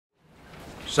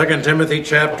2Timothy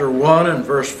chapter 1 and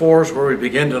verse 4 is where we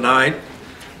begin tonight.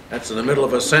 That's in the middle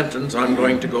of a sentence. I'm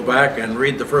going to go back and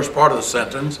read the first part of the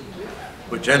sentence,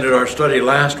 which ended our study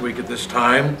last week at this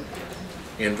time.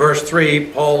 In verse 3,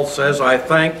 Paul says, I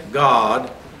thank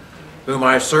God, whom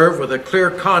I serve with a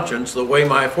clear conscience the way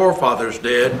my forefathers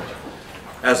did,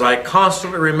 as I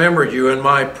constantly remembered you in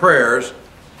my prayers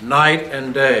night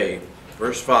and day.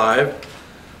 Verse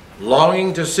 5,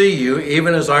 longing to see you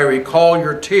even as I recall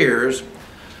your tears,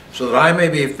 so that I may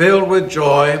be filled with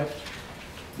joy.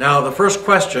 Now the first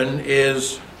question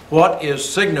is, what is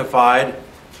signified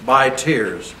by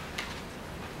tears?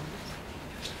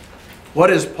 What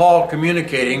is Paul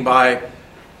communicating by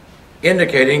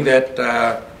indicating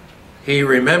that he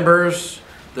remembers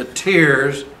the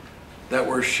tears that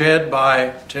were shed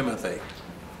by Timothy?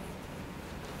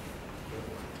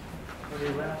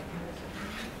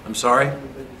 I'm sorry?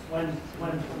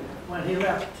 When he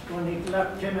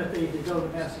left Timothy to go to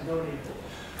Macedonia.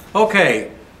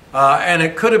 Okay, and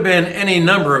it could have been any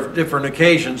number of different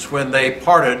occasions when they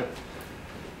parted,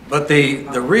 but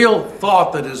the real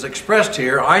thought that is expressed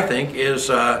here, I think, is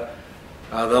the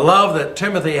love that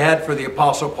Timothy had for the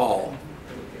Apostle Paul.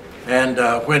 And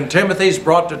when Timothy's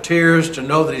brought to tears to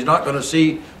know that he's not going to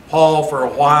see Paul for a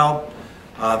while,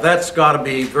 that's got to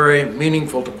be very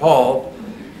meaningful to Paul,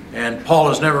 and Paul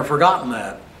has never forgotten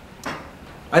that.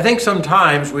 I think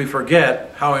sometimes we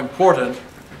forget how important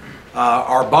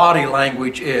our body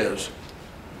language is.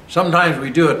 Sometimes we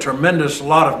do a tremendous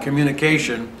lot of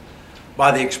communication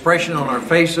by the expression on our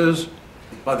faces,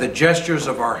 by the gestures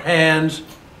of our hands,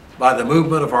 by the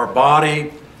movement of our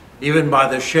body, even by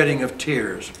the shedding of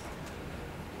tears.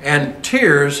 And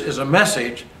tears is a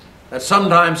message that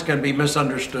sometimes can be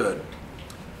misunderstood.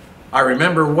 I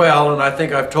remember well, and I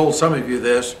think I've told some of you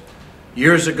this,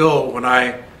 years ago when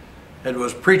I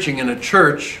was preaching in a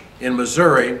church in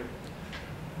Missouri.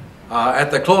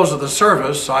 At the close of the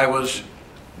service, I was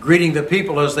greeting the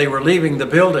people as they were leaving the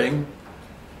building,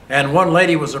 and one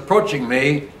lady was approaching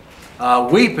me,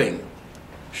 weeping,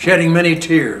 shedding many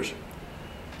tears.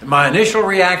 And my initial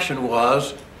reaction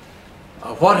was,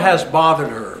 what has bothered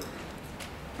her?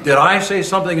 Did I say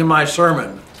something in my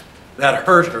sermon that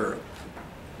hurt her?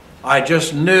 I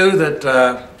just knew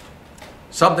that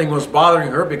something was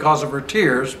bothering her because of her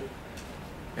tears.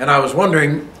 And I was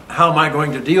wondering, how am I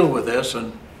going to deal with this,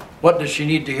 and what does she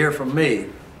need to hear from me?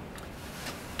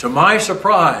 To my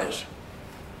surprise,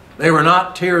 they were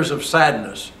not tears of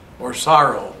sadness or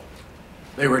sorrow.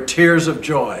 They were tears of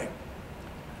joy.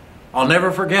 I'll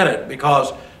never forget it,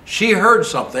 because she heard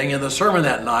something in the sermon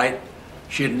that night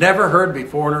she had never heard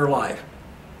before in her life.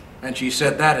 And she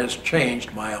said, that has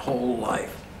changed my whole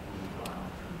life.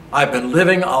 I've been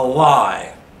living a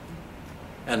lie,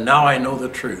 and now I know the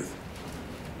truth.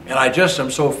 And I just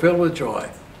am so filled with joy,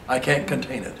 I can't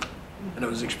contain it. And it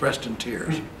was expressed in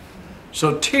tears.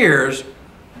 So tears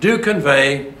do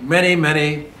convey many,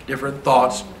 many different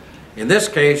thoughts. In this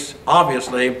case,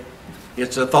 obviously,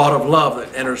 it's a thought of love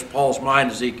that enters Paul's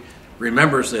mind as he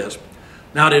remembers this.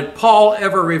 Now, did Paul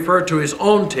ever refer to his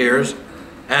own tears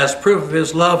as proof of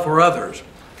his love for others?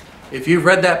 If you've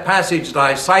read that passage that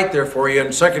I cite there for you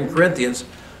in 2 Corinthians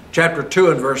chapter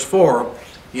 2 and verse 4,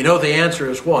 you know the answer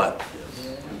is what?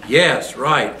 Yes,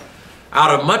 right.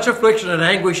 Out of much affliction and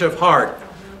anguish of heart,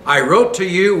 I wrote to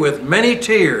you with many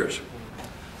tears,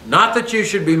 not that you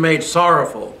should be made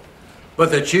sorrowful,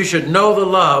 but that you should know the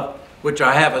love which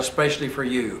I have especially for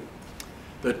you.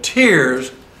 The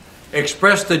tears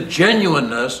express the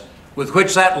genuineness with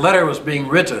which that letter was being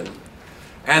written,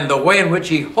 and the way in which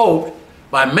he hoped,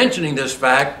 by mentioning this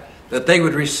fact, that they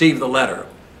would receive the letter.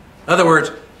 In other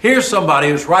words, here's somebody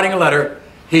who's writing a letter.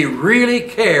 He really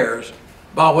cares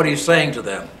about what he's saying to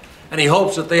them, and he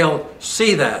hopes that they'll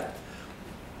see that.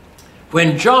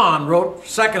 When John wrote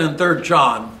 2nd and 3rd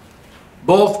John,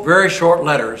 both very short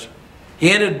letters,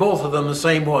 he ended both of them the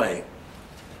same way.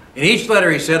 In each letter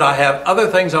he said, I have other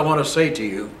things I want to say to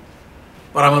you,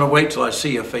 but I'm going to wait till I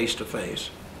see you face to face.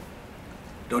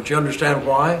 Don't you understand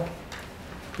why?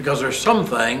 Because there's some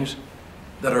things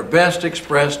that are best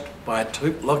expressed by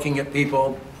looking at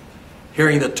people,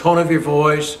 hearing the tone of your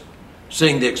voice,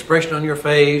 seeing the expression on your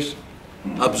face,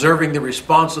 observing the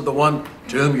response of the one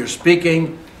to whom you're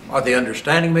speaking. Are they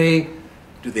understanding me?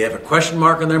 Do they have a question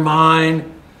mark in their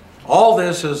mind? All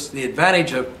this is the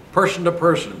advantage of person to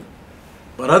person.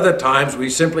 But other times we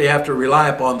simply have to rely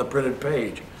upon the printed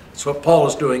page. That's what Paul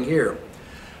is doing here.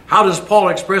 How does Paul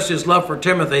express his love for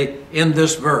Timothy in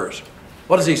this verse?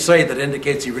 What does he say that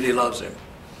indicates he really loves him?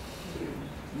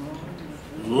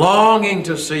 Longing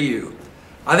to see you.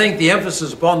 I think the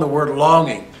emphasis upon the word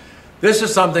longing. This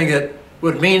is something that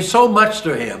would mean so much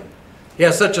to him. He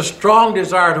has such a strong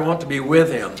desire to want to be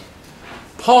with him.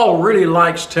 Paul really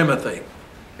likes Timothy,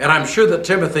 and I'm sure that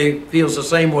Timothy feels the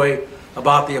same way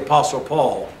about the Apostle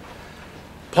Paul.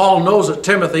 Paul knows that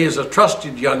Timothy is a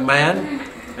trusted young man,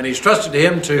 and he's trusted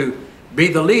him to be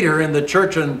the leader in the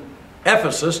church in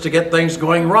Ephesus to get things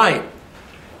going right.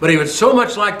 But he would so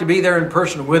much like to be there in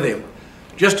person with him,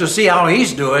 just to see how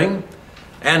he's doing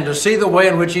and to see the way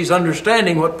in which he's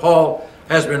understanding what Paul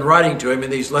has been writing to him in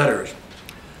these letters.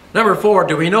 Number 4,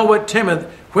 do we know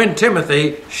when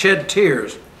Timothy shed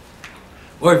tears?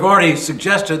 Well, we've already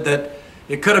suggested that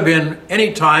it could have been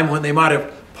any time when they might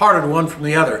have parted one from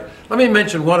the other. Let me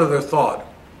mention one other thought.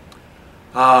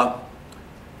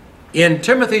 In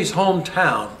Timothy's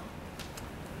hometown,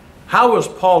 how was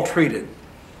Paul treated?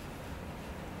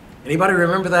 Anybody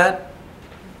remember that?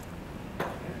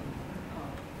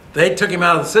 They took him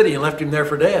out of the city and left him there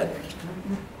for dead.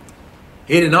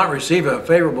 He did not receive a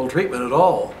favorable treatment at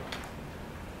all.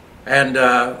 And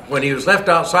when he was left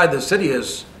outside the city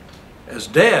as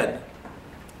dead,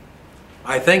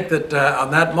 I think that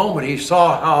on that moment he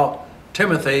saw how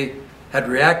Timothy had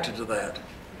reacted to that.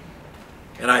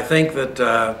 And I think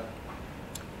that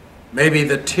maybe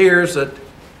the tears that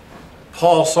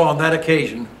Paul saw on that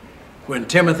occasion, when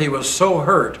Timothy was so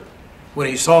hurt, when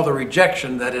he saw the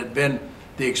rejection that had been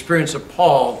the experience of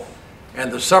Paul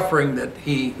and the suffering that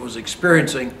he was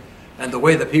experiencing and the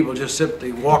way that people just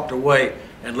simply walked away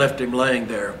and left him laying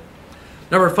there.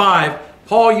 Number 5,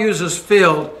 Paul uses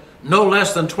filled no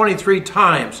less than 23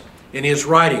 times in his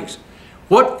writings.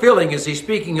 What filling is he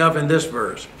speaking of in this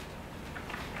verse?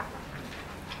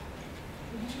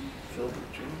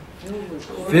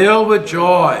 Filled with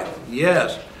joy.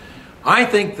 Yes. I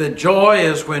think that joy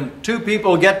is when two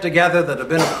people get together that have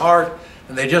been apart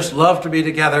and they just love to be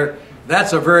together.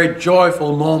 That's a very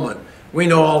joyful moment. We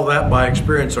know all of that by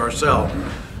experience ourselves.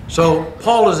 So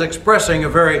Paul is expressing a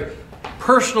very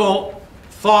personal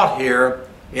thought here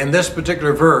in this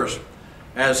particular verse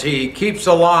as he keeps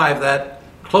alive that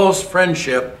close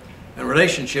friendship and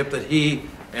relationship that he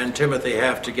and Timothy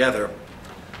have together.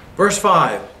 Verse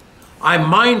 5, I'm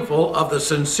mindful of the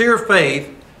sincere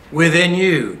faith within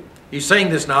you. He's saying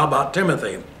this now about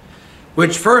Timothy,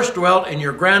 which first dwelt in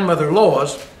your grandmother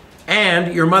Lois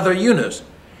and your mother Eunice,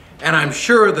 and I'm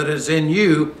sure that it is in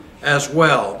you as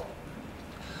well.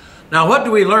 Now, what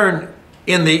do we learn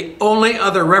in the only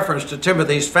other reference to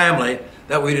Timothy's family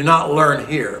that we do not learn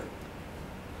here?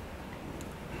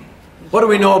 What do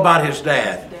we know about his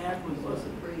dad?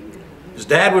 His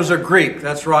dad was a Greek,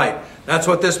 that's right. That's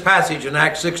what this passage in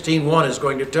Acts 16:1 is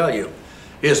going to tell you.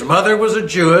 His mother was a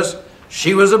Jewess,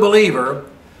 she was a believer,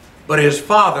 but his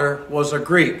father was a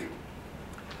Greek.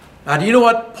 Now, do you know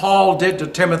what Paul did to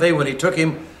Timothy when he took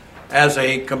him as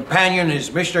a companion in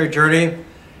his missionary journey?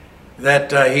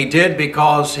 That he did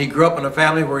because he grew up in a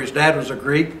family where his dad was a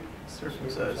Greek?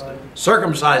 Circumcised him.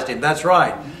 Circumcised him, that's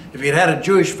right. If he had had a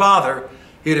Jewish father,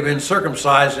 he'd have been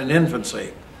circumcised in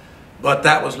infancy. But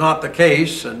that was not the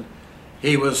case, and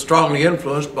he was strongly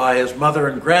influenced by his mother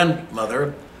and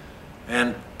grandmother.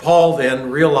 And Paul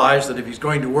then realized that if he's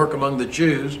going to work among the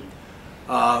Jews,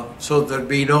 so there'd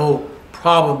be no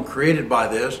problem created by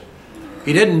this,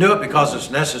 he didn't do it because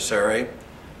it's necessary,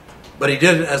 but he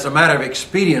did it as a matter of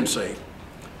expediency.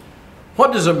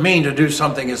 What does it mean to do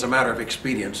something as a matter of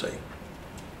expediency?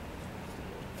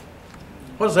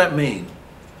 What does that mean?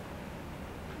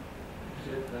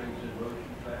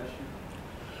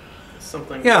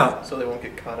 Something, yeah. So they won't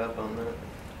get caught up on that.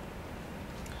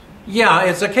 Yeah,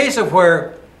 it's a case of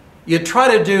where you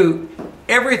try to do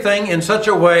everything in such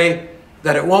a way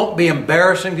that it won't be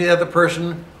embarrassing to the other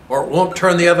person or it won't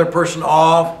turn the other person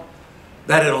off,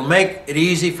 that it'll make it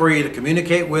easy for you to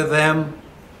communicate with them.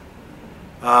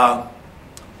 There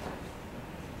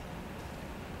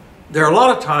are a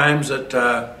lot of times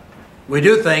that we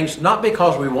do things not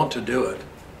because we want to do it,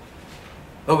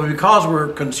 but because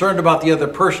we're concerned about the other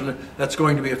person that's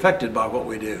going to be affected by what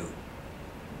we do.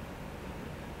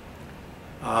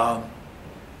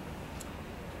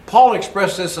 Paul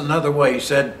expressed this another way. He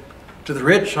said, to the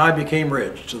rich I became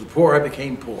rich, to the poor I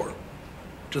became poor,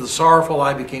 to the sorrowful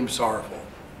I became sorrowful.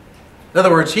 In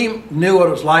other words, he knew what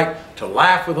it was like to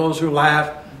laugh with those who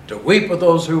laugh, to weep with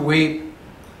those who weep,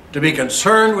 to be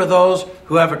concerned with those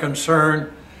who have a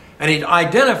concern, and he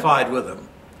identified with them.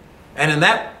 And in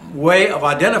that way of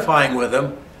identifying with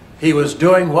them, he was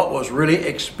doing what was really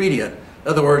expedient.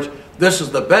 In other words, this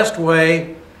is the best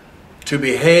way to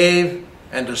behave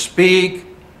and to speak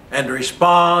and to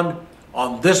respond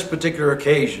on this particular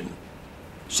occasion.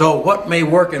 So what may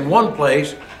work in one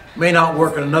place may not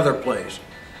work in another place.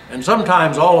 And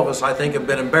sometimes all of us, I think, have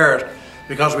been embarrassed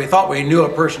because we thought we knew a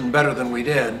person better than we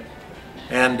did.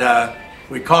 and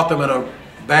we caught them in a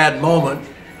bad moment,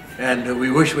 and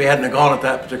we wish we hadn't gone at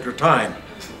that particular time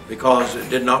because it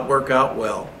did not work out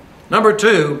well. Number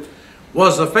 2,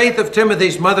 was the faith of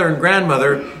Timothy's mother and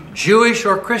grandmother Jewish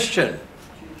or Christian?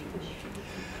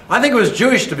 I think it was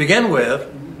Jewish to begin with,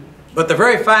 but the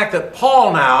very fact that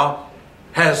Paul now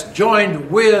has joined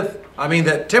with,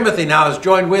 that Timothy now has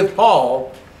joined with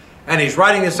Paul, and he's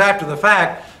writing this after the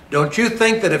fact, don't you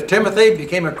think that if Timothy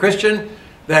became a Christian,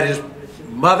 that his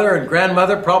mother and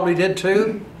grandmother probably did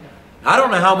too? I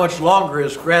don't know how much longer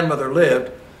his grandmother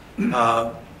lived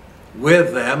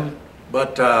with them,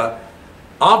 but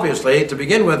obviously, to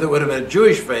begin with, it would have been a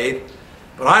Jewish faith.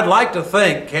 But I'd like to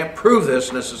think, can't prove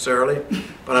this necessarily,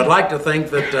 but I'd like to think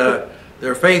that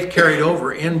their faith carried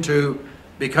over into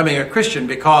becoming a Christian,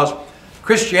 because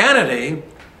Christianity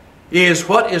is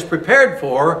what is prepared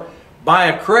for by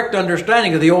a correct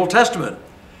understanding of the Old Testament.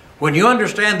 When you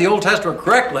understand the Old Testament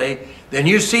correctly, then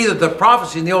you see that the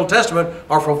prophecies in the Old Testament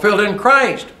are fulfilled in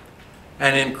Christ.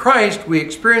 And in Christ, we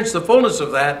experience the fullness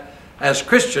of that as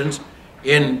Christians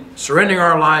in surrendering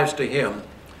our lives to Him.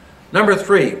 Number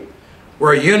 3,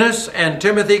 were Eunice and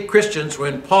Timothy Christians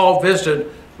when Paul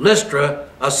visited Lystra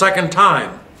a second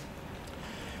time?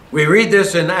 We read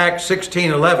this in Acts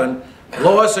 16:11.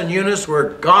 Lois and Eunice were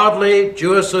godly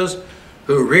Jewesses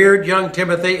who reared young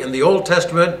Timothy in the Old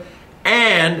Testament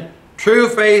and true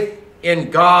faith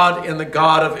in God, in the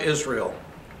God of Israel.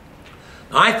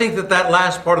 Now, I think that that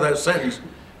last part of that sentence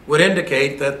would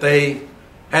indicate that they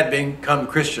had become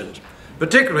Christians,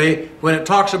 particularly when it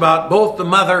talks about both the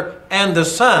mother and the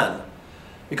son,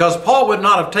 because Paul would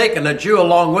not have taken a Jew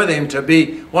along with him to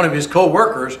be one of his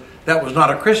co-workers that was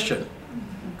not a Christian,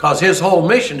 because his whole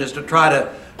mission is to try to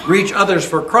reach others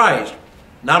for Christ,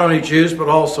 not only Jews but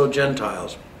also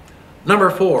Gentiles.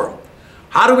 Number 4,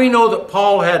 how do we know that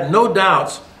Paul had no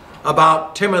doubts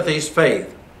about Timothy's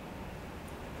faith?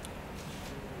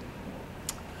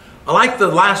 I like the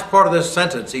last part of this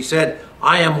sentence. He said,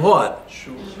 I am what?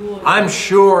 Sure. I'm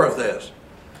sure of this.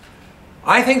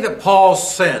 I think that Paul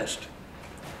sensed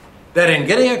that in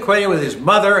getting acquainted with his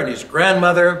mother and his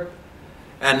grandmother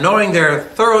and knowing their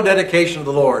thorough dedication to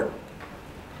the Lord,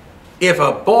 if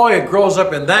a boy grows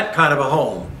up in that kind of a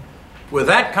home, with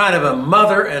that kind of a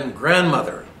mother and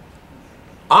grandmother,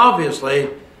 obviously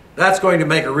that's going to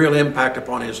make a real impact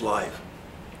upon his life.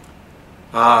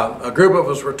 A group of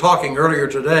us were talking earlier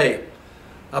today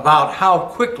about how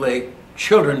quickly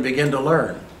children begin to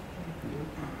learn.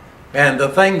 And the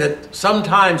thing that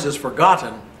sometimes is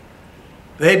forgotten,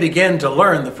 they begin to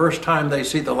learn the first time they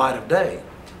see the light of day.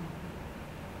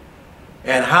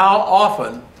 And how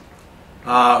often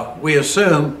we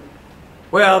assume,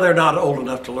 well, they're not old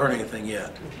enough to learn anything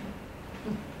yet.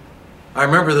 I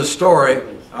remember the story.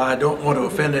 I don't want to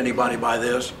offend anybody by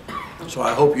this, so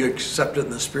I hope you accept it in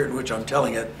the spirit in which I'm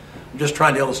telling it. I'm just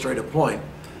trying to illustrate a point.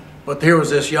 But there was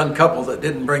this young couple that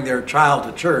didn't bring their child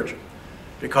to church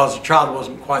because the child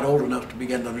wasn't quite old enough to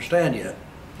begin to understand yet.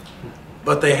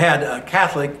 But they had a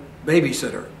Catholic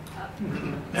babysitter.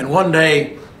 And one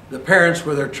day, the parents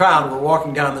with their child were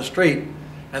walking down the street,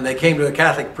 and they came to a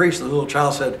Catholic priest, and the little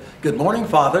child said, "Good morning,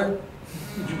 Father."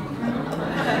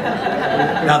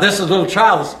 Now, this little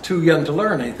child is too young to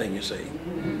learn anything, you see.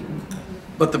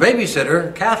 But the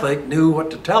babysitter, Catholic, knew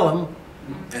what to tell them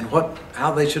and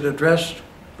how they should address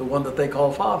the one that they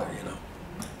call Father, you know.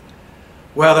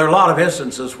 Well, there are a lot of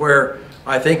instances where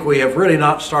I think we have really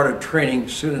not started training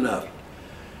soon enough.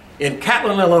 In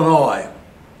Catlin, Illinois,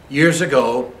 years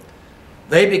ago,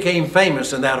 they became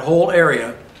famous in that whole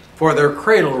area for their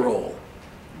cradle roll.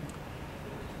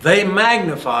 They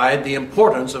magnified the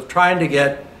importance of trying to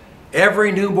get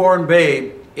every newborn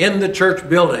babe in the church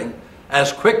building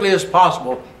as quickly as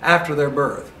possible after their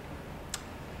birth.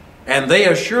 And they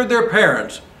assured their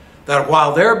parents that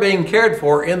while they're being cared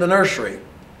for in the nursery,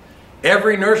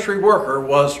 every nursery worker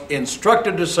was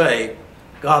instructed to say,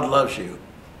 "God loves you.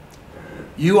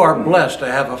 You are blessed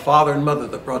to have a father and mother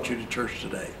that brought you to church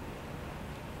today."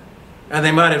 And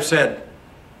they might have said,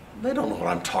 "They don't know what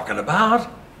I'm talking about.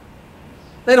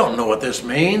 They don't know what this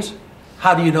means."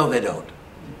 How do you know they don't?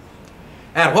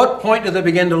 At what point do they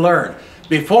begin to learn?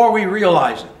 Before we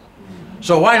realize it.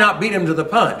 So why not beat them to the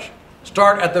punch?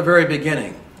 Start at the very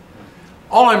beginning.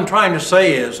 All I'm trying to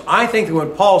say is, I think that when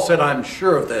Paul said, "I'm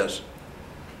sure of this,"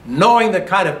 knowing the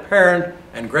kind of parent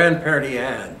and grandparent he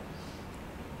had,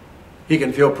 he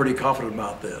can feel pretty confident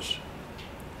about this.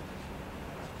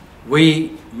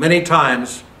 We, many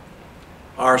times,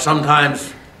 are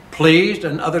sometimes pleased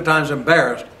and other times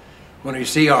embarrassed when we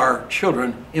see our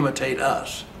children imitate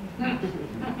us.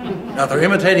 Now, if they're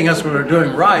imitating us when we're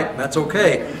doing right, that's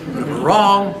okay. But if we're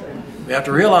wrong, You have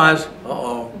to realize,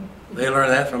 uh-oh, they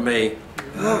learned that from me.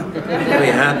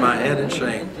 Behind my head in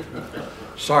shame.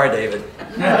 Sorry, David.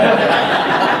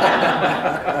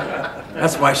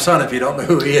 That's my son if you don't know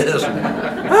who he is.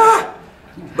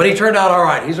 But he turned out all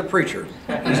right. He's a preacher.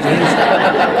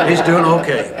 He's doing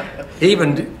okay. He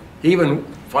even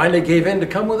finally gave in to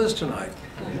come with us tonight.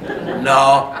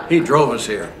 No, he drove us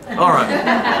here. All right.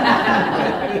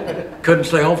 Couldn't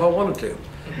stay home if I wanted to.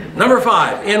 Number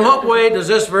 5. In what way does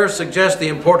this verse suggest the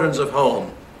importance of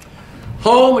home?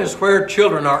 Home is where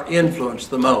children are influenced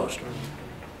the most,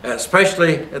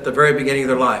 especially at the very beginning of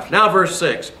their life. Now verse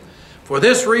 6. For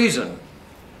this reason,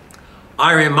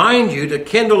 I remind you to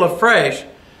kindle afresh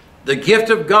the gift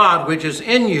of God which is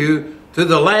in you through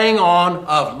the laying on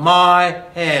of my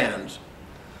hands.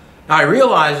 Now he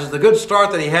realizes the good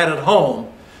start that he had at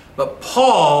home, but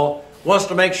Paul wants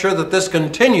to make sure that this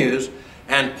continues,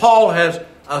 and Paul has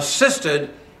assisted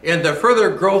in the further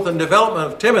growth and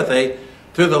development of Timothy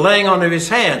through the laying on of his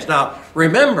hands. Now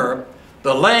remember,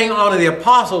 the laying on of the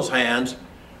apostles' hands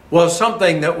was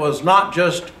something that was not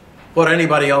just what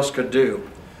anybody else could do.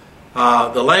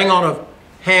 The laying on of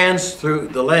hands through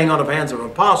the laying on of hands of an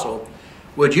apostle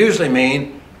would usually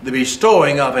mean the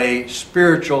bestowing of a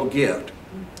spiritual gift.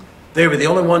 They were the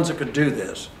only ones that could do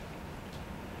this.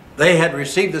 They had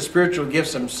received the spiritual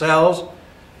gifts themselves,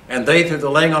 and they, through the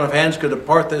laying on of hands, could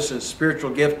impart this as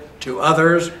spiritual gift to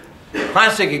others. A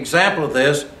classic example of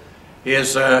this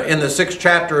is in the 6th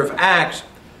chapter of Acts,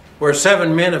 where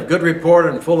 7 men of good report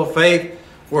and full of faith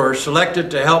were selected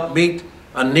to help meet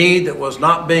a need that was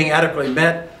not being adequately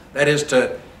met. That is,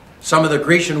 some of the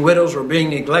Grecian widows were being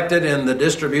neglected in the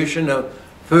distribution of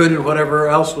food and whatever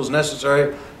else was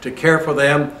necessary to care for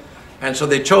them. And so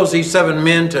they chose these 7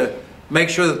 men to make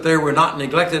sure that they were not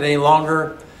neglected any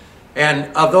longer.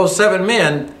 And of those 7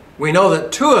 men, we know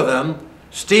that 2 of them,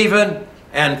 Stephen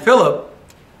and Philip,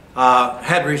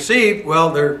 had received,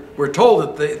 well, we're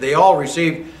told that they all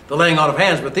received the laying on of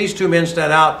hands, but these 2 men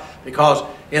stand out because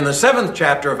in the 7th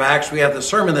chapter of Acts, we have the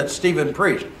sermon that Stephen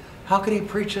preached. How could he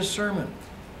preach his sermon?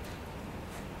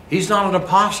 He's not an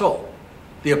apostle.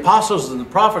 The apostles and the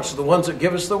prophets are the ones that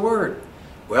give us the word.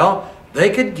 Well, they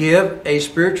could give a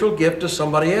spiritual gift to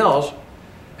somebody else.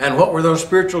 And what were those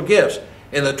spiritual gifts?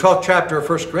 In the 12th chapter of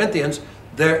 1 Corinthians,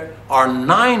 there are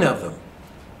 9 of them.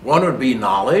 One would be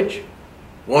knowledge.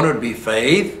 One would be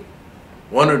faith.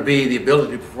 One would be the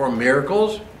ability to perform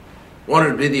miracles. One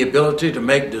would be the ability to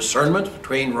make discernment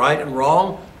between right and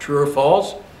wrong, true or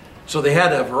false. So they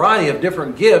had a variety of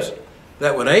different gifts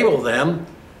that would enable them.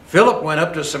 Philip went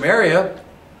up to Samaria.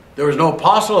 There was no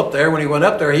apostle up there. When he went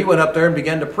up there and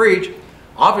began to preach.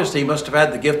 Obviously, he must have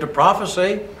had the gift of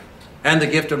prophecy and the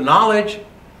gift of knowledge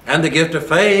and the gift of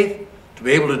faith to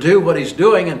be able to do what he's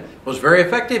doing, and was very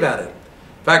effective at it.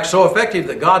 In fact, so effective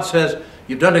that God says,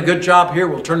 you've done a good job here.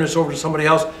 We'll turn this over to somebody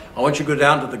else. I want you to go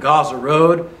down to the Gaza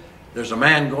Road. There's a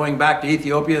man going back to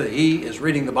Ethiopia that he is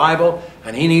reading the Bible,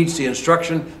 and he needs the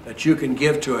instruction that you can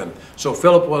give to him. So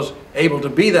Philip was able to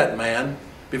be that man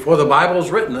before the Bible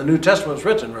was written, the New Testament was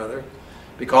written, rather,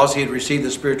 because he had received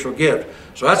the spiritual gift.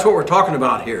 So that's what we're talking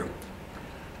about here.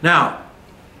 Now,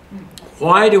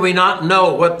 why do we not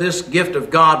know what this gift of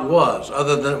God was,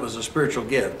 other than it was a spiritual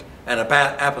gift and an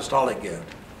apostolic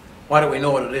gift? Why do we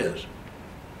know what it is?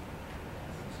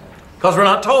 Because we're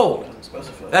not told.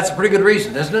 That's a pretty good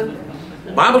reason, isn't it?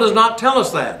 The Bible does not tell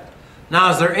us that.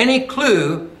 Now, is there any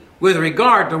clue with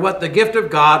regard to what the gift of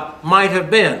God might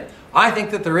have been? I think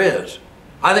that there is.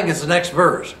 I think it's the next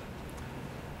verse.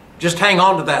 Just hang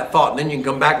on to that thought, and then you can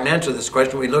come back and answer this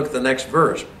question when we look at the next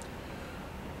verse.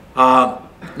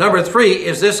 Number 3,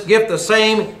 is this gift the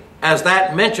same as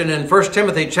that mentioned in 1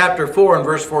 Timothy chapter 4 and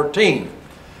verse 14?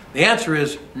 The answer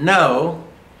is no.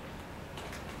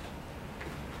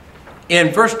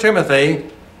 In 1 Timothy,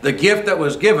 the gift that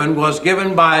was given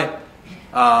by,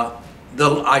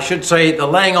 the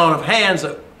laying on of hands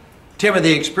that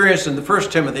Timothy experienced in the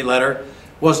 1 Timothy letter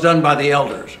was done by the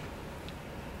elders.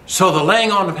 So the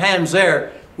laying on of hands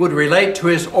there would relate to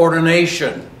his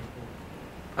ordination.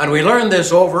 And we learned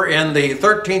this over in the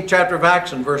 13th chapter of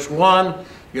Acts in verse 1.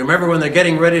 You remember when they're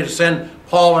getting ready to send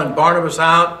Paul and Barnabas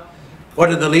out? What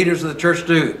did the leaders of the church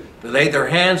do? They laid their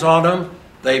hands on them.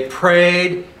 They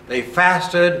prayed. They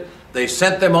fasted. They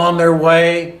sent them on their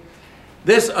way.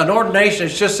 An ordination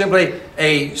is just simply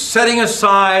a setting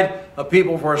aside of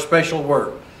people for a special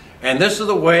work. And this is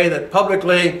the way that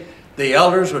publicly the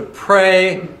elders would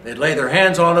pray. They'd lay their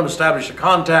hands on them, establish a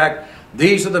contact.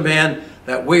 These are the men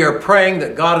that we are praying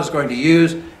that God is going to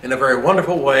use in a very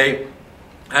wonderful way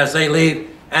as they leave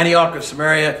Antioch of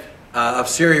Syria,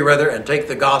 and take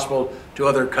the gospel to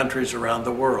other countries around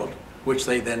the world. which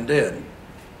they then did.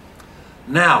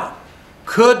 Now,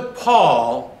 could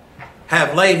Paul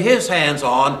have laid his hands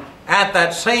on at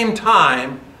that same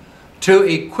time to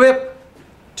equip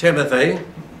Timothy,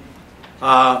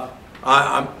 to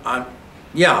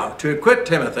equip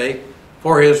Timothy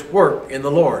for his work in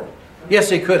the Lord? Yes,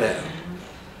 he could have.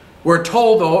 We're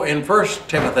told, though, in 1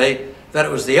 Timothy that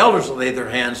it was the elders that laid their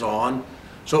hands on,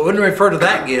 so it wouldn't refer to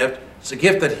that gift. It's a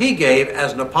gift that he gave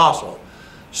as an apostle.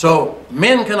 So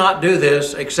men cannot do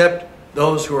this except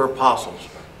those who are apostles.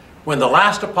 When the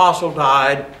last apostle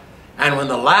died, and when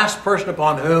the last person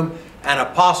upon whom an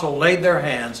apostle laid their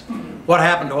hands, what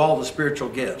happened to all the spiritual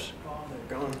gifts?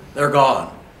 They're gone. They're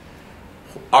gone.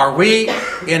 Are we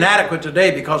inadequate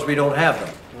today because we don't have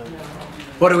them?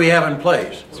 What do we have in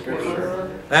place?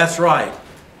 Scripture. That's right.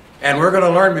 And we're going to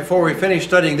learn before we finish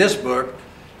studying this book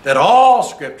that all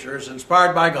Scripture is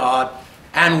inspired by God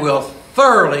and will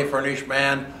thoroughly furnish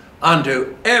man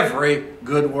unto every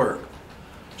good work.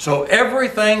 So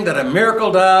everything that a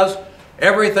miracle does,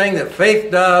 everything that faith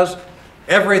does,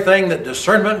 everything that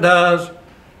discernment does,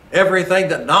 everything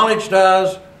that knowledge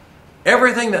does,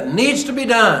 everything that needs to be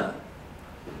done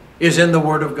is in the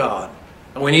Word of God.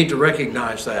 And we need to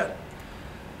recognize that.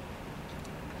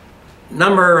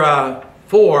 Number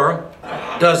 4,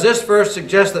 does this verse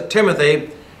suggest that Timothy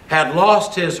had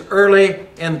lost his early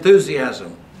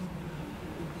enthusiasm?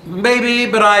 Maybe,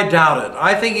 but I doubt it.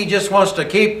 I think he just wants to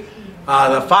keep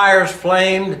the fires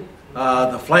flamed,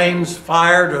 the flames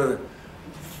fired, or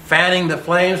fanning the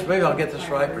flames. Maybe I'll get this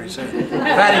right pretty soon. Fanning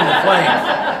the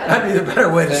flames. That'd be the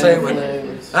better way to say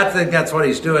it. I think that's what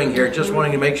he's doing here, just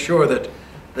wanting to make sure that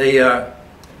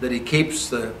that he keeps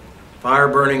the fire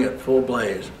burning at full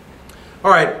blaze. All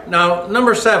right, now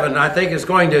number 7, I think, is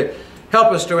going to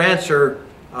help us to answer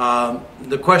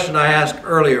the question I asked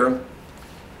earlier.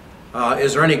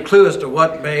 Is there any clue as to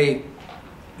what the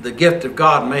gift of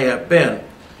God may have been?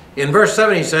 In verse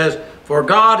 7 he says, "For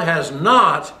God has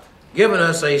not given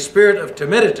us a spirit of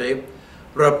timidity,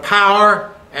 but of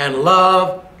power and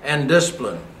love and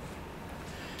discipline."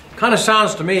 Kind of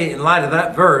sounds to me, in light of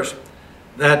that verse,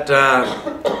 that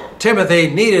Timothy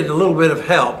needed a little bit of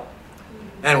help.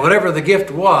 And whatever the gift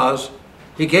was,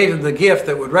 he gave him the gift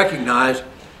that would recognize,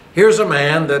 here's a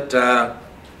man that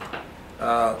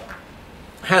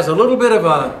has a little bit of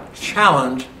a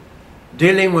challenge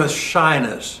dealing with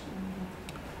shyness.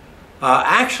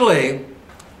 Actually,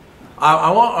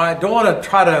 I don't want to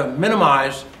try to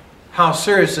minimize how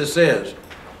serious this is.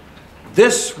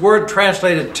 This word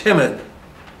translated timid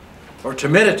or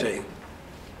timidity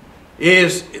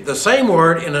is the same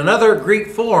word in another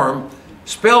Greek form,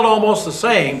 spelled almost the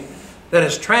same, that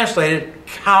is translated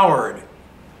coward.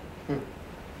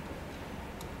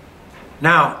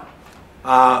 Now,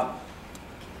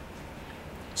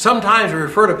 sometimes we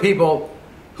refer to people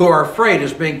who are afraid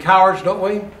as being cowards, don't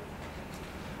we?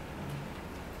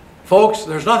 Folks,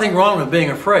 there's nothing wrong with being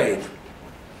afraid.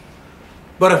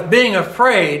 But if being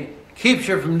afraid keeps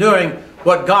you from doing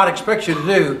what God expects you to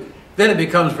do, then it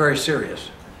becomes very serious.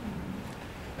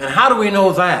 And how do we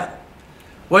know that?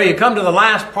 Well, you come to the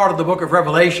last part of the book of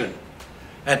Revelation,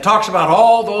 and it talks about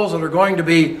all those that are going to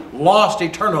be lost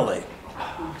eternally.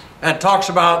 And it talks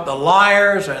about the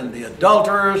liars and the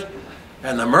adulterers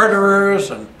and the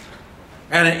murderers. And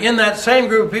in that same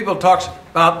group of people, it talks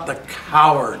about the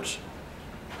cowards.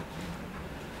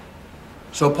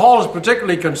 So Paul is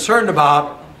particularly concerned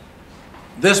about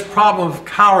this problem of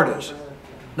cowardice.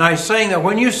 Now he's saying that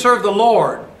when you serve the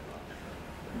Lord,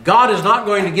 God is not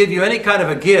going to give you any kind of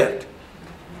a gift.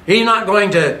 He's not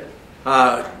going to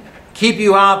keep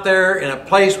you out there in a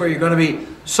place where you're going to be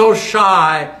so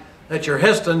shy that you're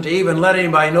hesitant to even let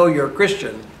anybody know you're a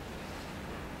Christian,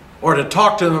 or to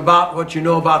talk to them about what you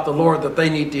know about the Lord that they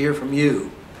need to hear from you.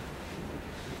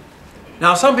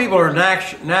 Now, some people are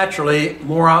naturally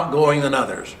more outgoing than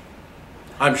others.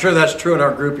 I'm sure that's true in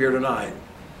our group here tonight.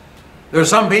 There are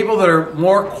some people that are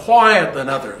more quiet than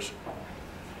others.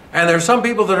 And there are some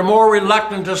people that are more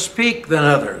reluctant to speak than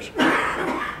others.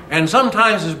 And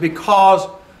sometimes it's because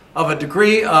of a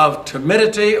degree of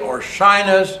timidity or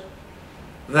shyness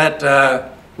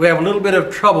that we have a little bit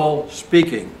of trouble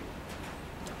speaking.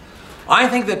 I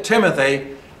think that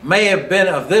Timothy may have been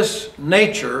of this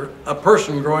nature a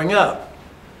person growing up.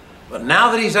 But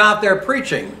now that he's out there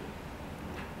preaching,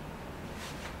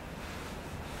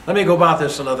 let me go about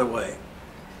this another way.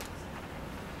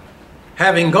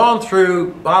 Having gone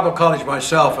through Bible college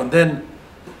myself and then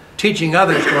teaching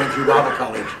others going through Bible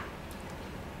college,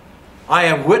 I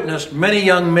have witnessed many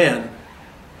young men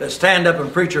that stand up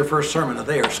and preach their first sermon and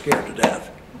they are scared to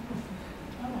death.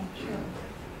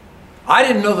 I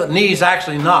didn't know that knees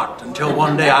actually knocked until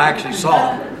one day I actually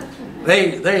saw them.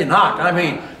 They knocked. I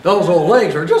mean, those old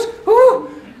legs are just, whoo,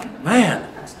 man.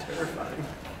 That's terrifying.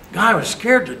 Guy was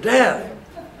scared to death.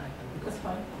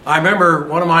 I remember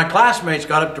one of my classmates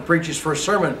got up to preach his first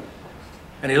sermon,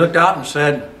 and he looked out and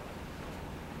said,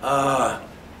 I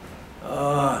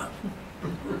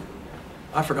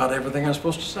forgot everything I was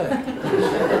supposed to say.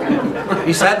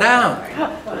 He sat down.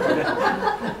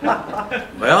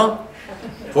 Well,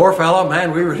 poor fellow,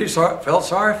 man, we really felt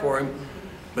sorry for him.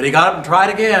 But he got up and tried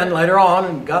again later on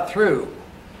and got through.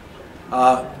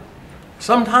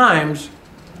 Sometimes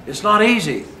it's not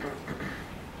easy.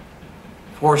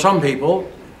 For some people,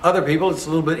 other people it's a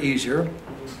little bit easier.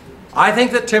 I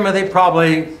think that Timothy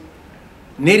probably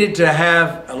needed to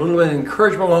have a little bit of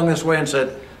encouragement along this way and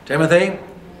said, Timothy,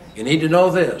 you need to know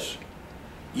this.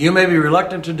 You may be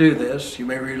reluctant to do this. You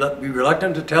may be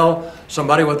reluctant to tell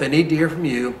somebody what they need to hear from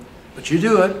you, but you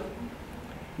do it.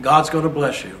 God's going to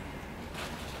bless you.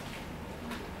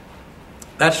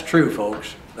 That's true,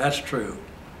 folks. That's true.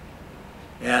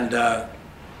 And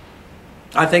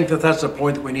I think that that's the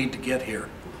point that we need to get here.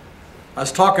 I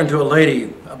was talking to a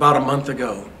lady about a month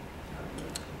ago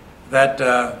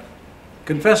that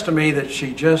confessed to me that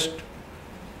she just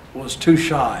was too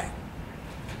shy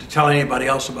to tell anybody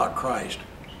else about Christ.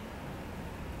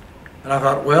 And I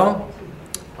thought, well,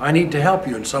 I need to help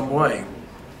you in some way.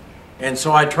 And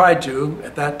so I tried to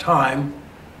at that time.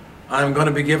 I'm going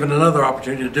to be given another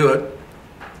opportunity to do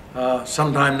it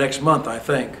sometime next month, I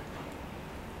think.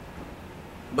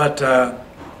 But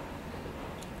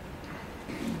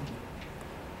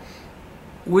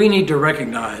we need to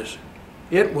recognize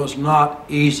it was not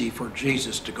easy for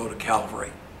Jesus to go to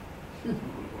Calvary.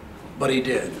 But he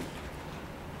did.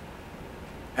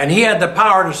 And he had the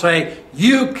power to say,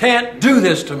 you can't do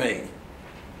this to me.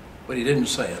 But he didn't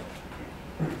say it.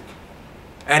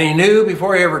 And he knew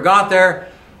before he ever got there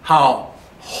how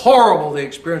horrible the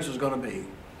experience was going to be.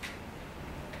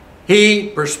 He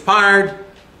perspired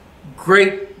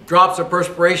great drops of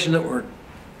perspiration that were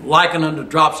likened unto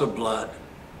drops of blood.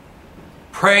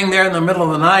 Praying there in the middle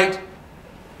of the night,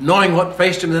 knowing what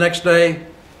faced him the next day.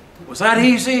 Was that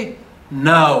easy?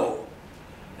 No.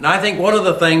 And I think one of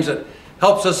the things that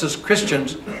helps us as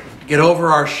Christians to get over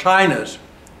our shyness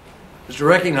is to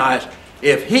recognize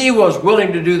if he was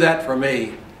willing to do that for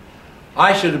me,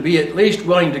 I should be at least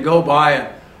willing to go by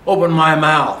and open my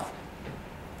mouth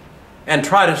and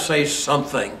try to say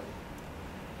something.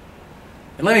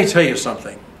 And let me tell you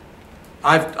something.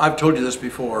 I've told you this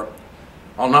before.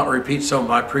 I'll not repeat some of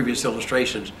my previous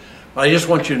illustrations, but I just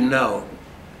want you to know,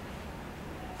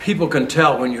 people can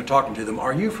tell when you're talking to them,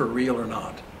 are you for real or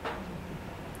not?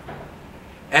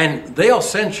 And they'll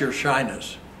sense your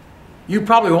shyness. You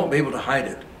probably won't be able to hide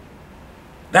it.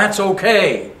 That's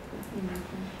okay.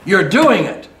 You're doing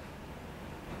it.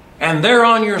 And they're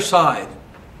on your side.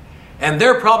 And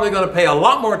they're probably going to pay a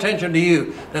lot more attention to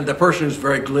you than the person who's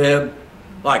very glib.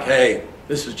 Like, hey,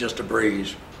 this is just a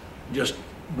breeze.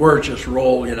 Words just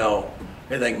roll, you know.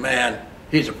 They think, man,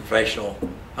 he's a professional.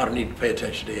 I don't need to pay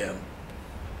attention to him.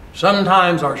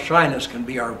 Sometimes our shyness can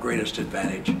be our greatest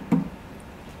advantage.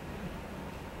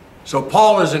 So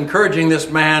Paul is encouraging this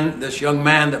man, this young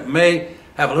man that may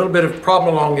have a little bit of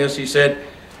problem along this. He said,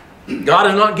 God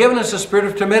has not given us a spirit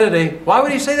of timidity. Why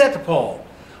would he say that to Paul?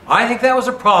 I think that was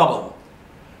a problem.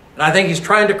 And I think he's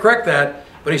trying to correct that.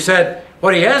 But he said,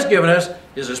 what he has given us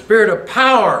is a spirit of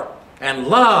power and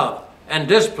love and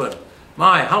discipline.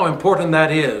 My, how important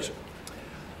that is.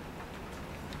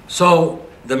 So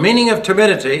the meaning of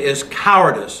timidity is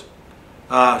cowardice,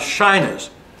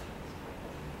 shyness.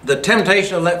 The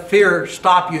temptation to let fear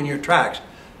stop you in your tracks.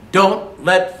 Don't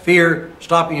let fear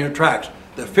stop you in your tracks.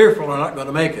 The fearful are not going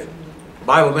to make it. The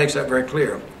Bible makes that very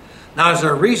clear. Now, is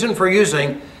there a reason for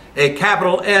using a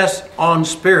capital S on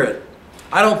spirit?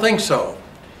 I don't think so.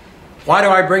 Why do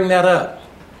I bring that up?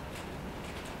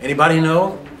 Anybody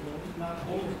know?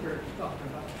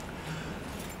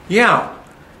 Yeah.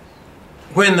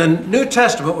 When the New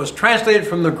Testament was translated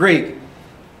from the Greek,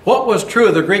 what was true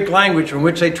of the Greek language from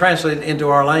which they translated into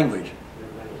our language?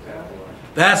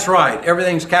 That's right.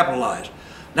 Everything's capitalized.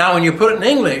 Now, when you put it in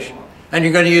English, and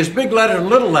you're going to use big letters and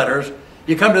little letters,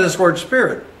 you come to this word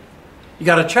spirit. You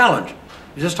got a challenge.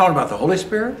 Is this talking about the Holy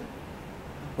Spirit?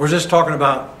 Or is this talking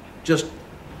about just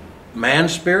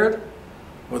man's spirit?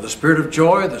 Or the spirit of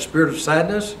joy, the spirit of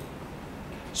sadness?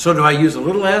 So do I use a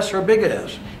little s or a big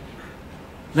S?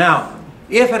 Now,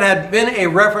 if it had been a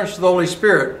reference to the Holy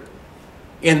Spirit,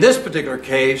 in this particular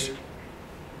case,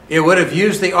 it would have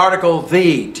used the article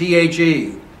the,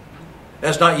 T-H-E.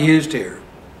 That's not used here.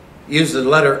 Use the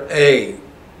letter A.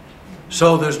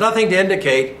 So there's nothing to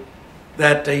indicate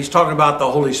that he's talking about the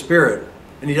Holy Spirit.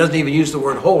 And he doesn't even use the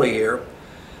word holy here.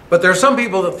 But there are some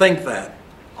people that think that.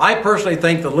 I personally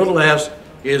think the little s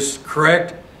is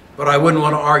correct, but I wouldn't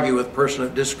want to argue with a person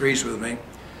that disagrees with me.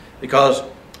 Because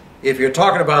if you're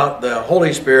talking about the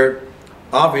Holy Spirit,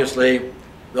 obviously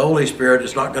the Holy Spirit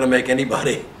is not going to make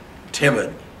anybody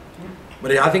timid.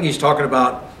 But I think he's talking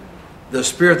about the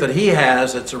Spirit that he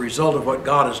has that's a result of what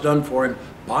God has done for him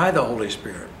by the Holy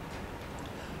Spirit.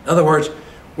 In other words,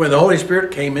 when the Holy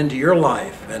Spirit came into your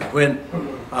life and when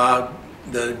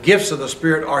the gifts of the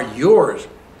Spirit are yours,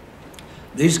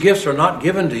 these gifts are not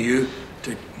given to you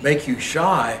to make you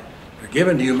shy. They're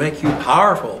given to you to make you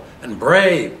powerful and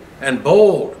brave and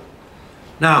bold.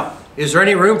 Now, is there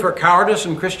any room for cowardice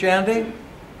in Christianity?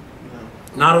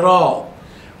 No. Not at all.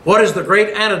 What is the great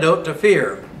antidote to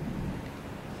fear?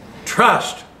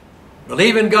 Trust.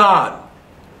 Believe in God.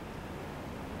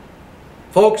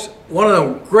 Folks, one of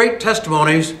the great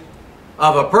testimonies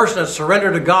of a person that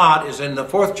surrendered to God is in the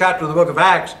 4th chapter of the book of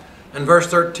Acts and verse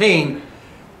 13,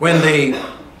 when the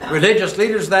religious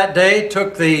leaders that day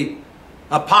took the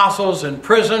apostles in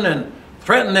prison and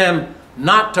threatened them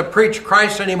not to preach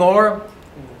Christ anymore.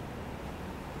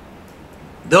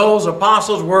 Those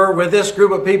apostles were with this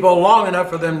group of people long enough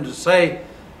for them to say,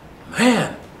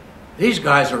 man, these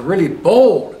guys are really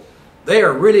bold. They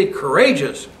are really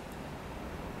courageous.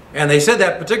 And they said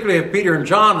that particularly of Peter and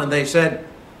John, and they said,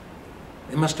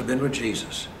 they must have been with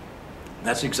Jesus. And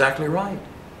that's exactly right.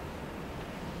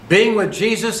 Being with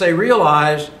Jesus, they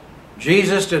realized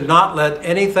Jesus did not let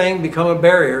anything become a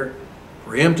barrier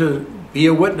for him to be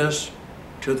a witness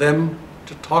to them,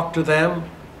 to talk to them,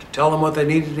 to tell them what they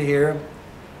needed to hear.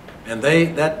 And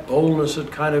that boldness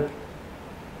had kind of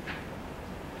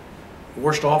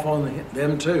washed off on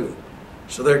them too.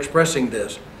 So they're expressing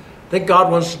this. I think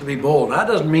God wants us to be bold. That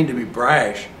doesn't mean to be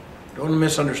brash. Don't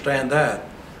misunderstand that.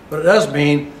 But it does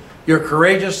mean you're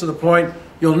courageous to the point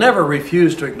you'll never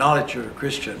refuse to acknowledge you're a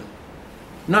Christian.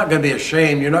 You're not going to be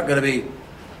ashamed. You're not going to be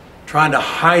trying to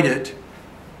hide it.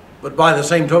 But by the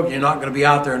same token, you're not going to be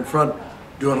out there in front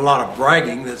doing a lot of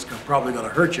bragging that's probably going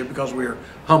to hurt you, because we're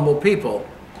humble people.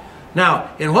 Now,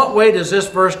 in what way does this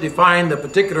verse define the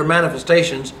particular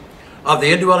manifestations of the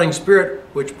indwelling Spirit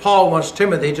which Paul wants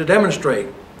Timothy to demonstrate?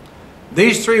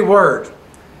 These 3 words,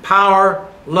 power,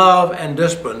 love, and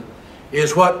discipline,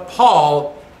 is what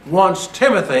Paul wants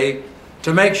Timothy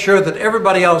to make sure that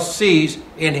everybody else sees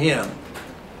in him.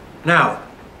 Now,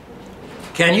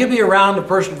 can you be around a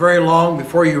person very long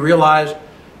before you realize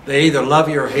they either love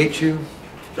you or hate you?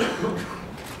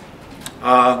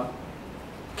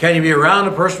 Can you be around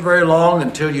a person very long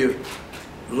until you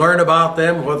learn about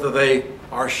them, whether they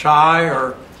are shy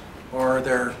or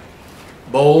they're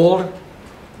bold,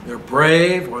 they're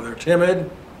brave, or they're timid?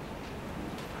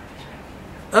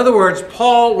 In other words,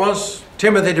 Paul wants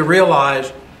Timothy to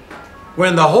realize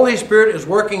when the Holy Spirit is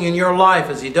working in your life,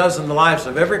 as he does in the lives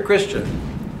of every Christian,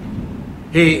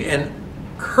 he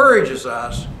encourages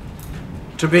us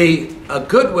to be a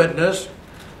good witness.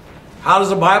 How does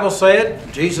the Bible say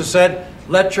it? Jesus said,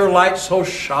 let your light so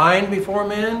shine before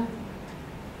men.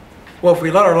 Well, if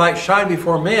we let our light shine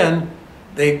before men,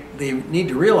 they need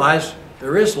to realize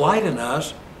there is light in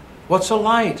us. What's a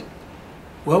light?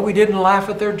 Well, we didn't laugh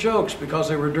at their jokes because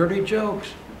they were dirty jokes.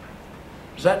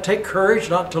 Does that take courage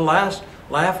not to laugh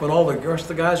when all the rest of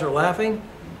the guys are laughing?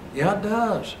 Yeah, it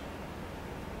does.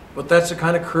 But that's the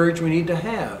kind of courage we need to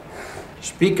have.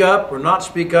 Speak up or not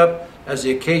speak up as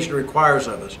the occasion requires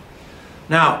of us.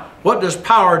 Now, what does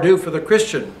power do for the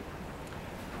Christian?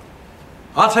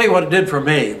 I'll tell you what it did for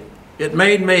me. It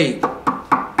made me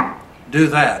do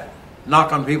that.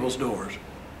 Knock on people's doors.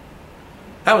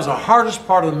 That was the hardest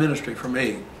part of the ministry for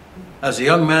me as a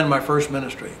young man in my first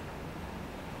ministry.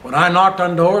 When I knocked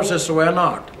on doors, this is the way I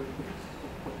knocked.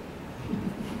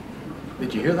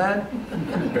 Did you hear that?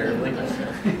 Barely.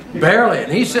 Barely,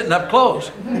 and he's sitting up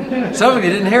close. Some of you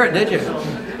didn't hear it, did you?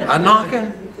 I'm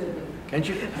knocking. Can't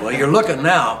you? Well, you're looking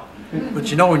now,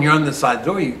 but you know when you're on the side of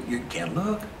the door, you can't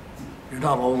look. You're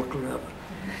not all looking up.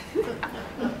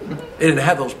 They didn't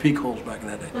have those peek holes back in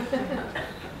that day.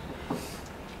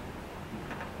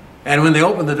 And when they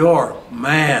opened the door,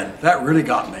 man, that really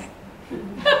got me.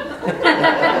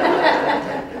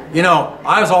 You know,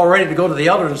 I was all ready to go to the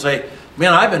elders and say,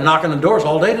 man, I've been knocking on doors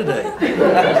all day today.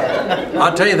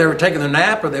 I'll tell you, they were taking their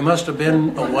nap, or they must have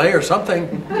been away or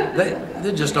something.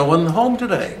 They just no one home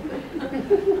today.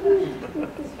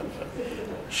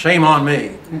 Shame on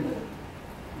me.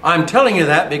 I'm telling you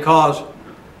that because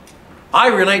I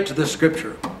relate to this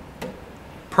scripture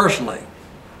personally.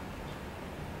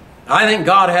 I think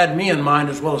God had me in mind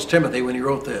as well as Timothy when he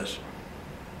wrote this.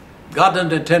 God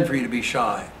doesn't intend for you to be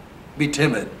shy, be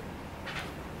timid.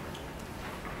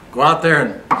 Go out there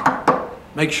and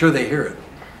make sure they hear it.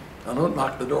 Now don't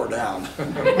knock the door down.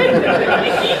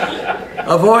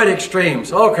 Avoid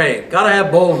extremes. Okay, got to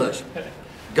have boldness.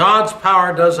 God's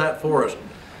power does that for us.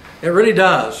 It really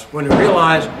does. When we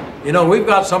realize, you know, we've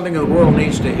got something the world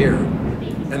needs to hear.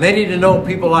 And they need to know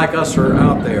people like us are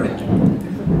out there.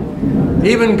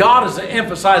 Even God is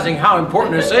emphasizing how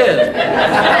important this is.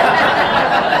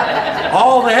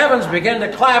 All the heavens begin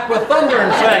to clap with thunder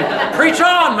and saying, "Preach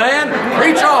on, man!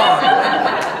 Preach on!"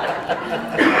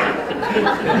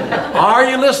 Are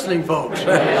you listening, folks?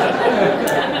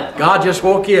 God just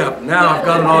woke you up. Now I've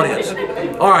got an audience.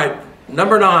 All right,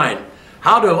 number 9.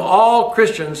 How do all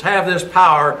Christians have this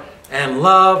power and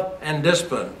love and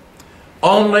discipline?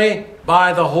 Only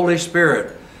by the Holy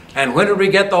Spirit. And when did we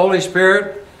get the Holy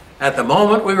Spirit? At the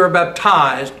moment we were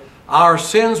baptized, our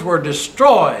sins were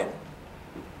destroyed,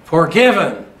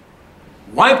 forgiven,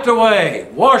 wiped away,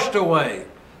 washed away,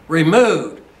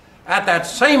 removed. At that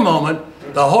same moment,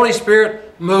 the Holy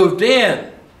Spirit moved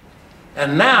in.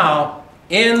 And now,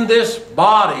 in this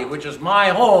body, which is my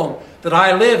home that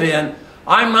I live in,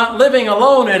 I'm not living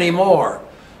alone anymore.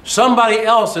 Somebody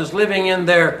else is living in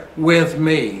there with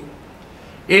me.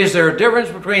 Is there a difference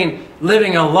between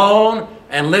living alone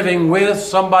and living with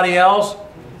somebody else?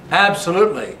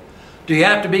 Absolutely. Do you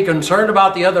have to be concerned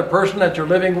about the other person that you're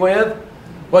living with?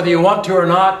 Whether you want to or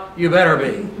not, you better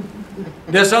be.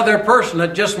 This other person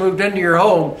that just moved into your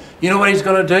home, you know what he's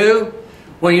going to do?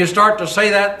 When you start to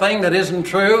say that thing that isn't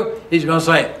true, he's going to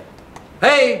say,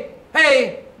 hey,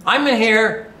 I'm in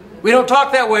here. We don't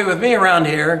talk that way with me around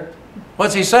here.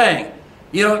 What's he saying?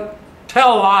 You don't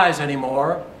tell lies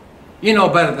anymore. You know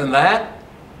better than that.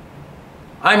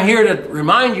 I'm here to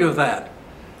remind you of that.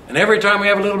 And every time we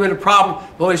have a little bit of problem,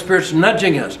 the Holy Spirit's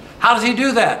nudging us. How does he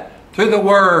do that? Through the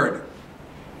Word.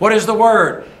 What is the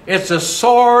Word? It's the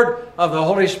sword of the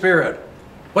Holy Spirit.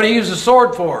 What do you use the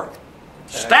sword for?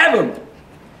 Stab him.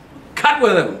 Cut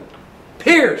with him.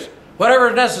 Pierce. Whatever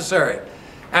is necessary.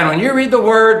 And when you read the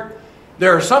Word,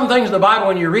 there are some things in the Bible,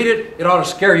 when you read it, it ought to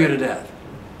scare you to death.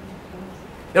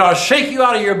 It ought to shake you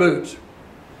out of your boots.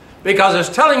 Because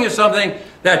it's telling you something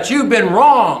that you've been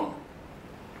wrong.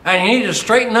 And you need to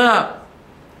straighten up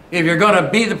if you're going to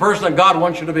be the person that God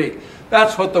wants you to be.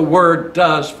 That's what the Word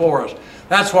does for us.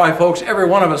 That's why, folks, every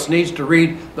one of us needs to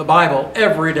read the Bible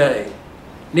every day.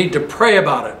 Need to pray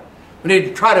about it. We need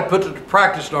to try to put it to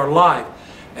practice in our life.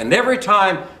 And every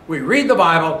time we read the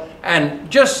Bible and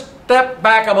just step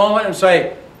back a moment and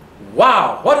say,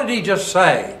 wow, what did he just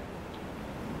say?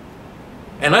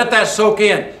 And let that soak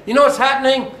in. You know what's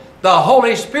happening? The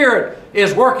Holy Spirit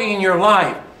is working in your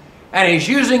life. And he's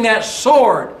using that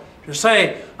sword to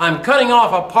say, I'm cutting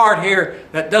off a part here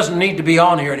that doesn't need to be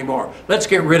on here anymore. Let's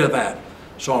get rid of that.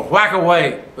 So whack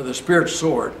away with the Spirit's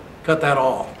sword. Cut that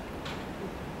off.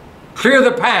 Clear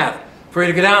the path for you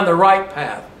to get down the right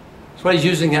path. That's what he's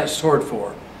using that sword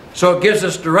for. So it gives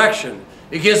us direction.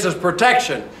 It gives us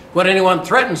protection when anyone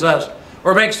threatens us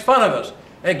or makes fun of us.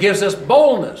 It gives us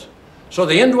boldness. So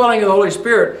the indwelling of the Holy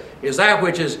Spirit is that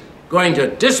which is going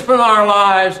to discipline our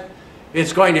lives.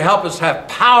 It's going to help us have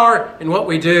power in what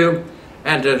we do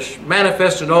and to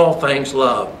manifest in all things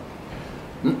love.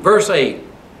 Verse 8.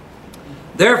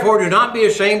 Therefore do not be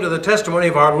ashamed of the testimony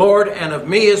of our Lord and of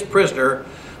me his prisoner,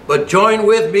 but join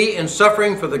with me in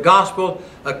suffering for the gospel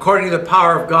according to the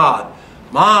power of God.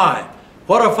 My,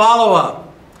 what a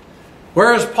follow-up.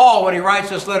 Where is Paul when he writes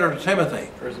this letter to Timothy?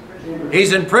 Prison.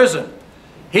 He's in prison.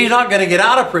 He's not going to get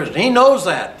out of prison. He knows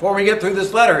that. Before we get through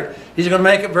this letter, he's going to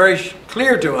make it very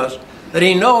clear to us that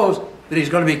he knows that he's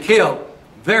going to be killed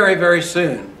very, very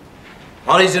soon.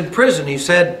 While he's in prison, he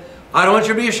said, I don't want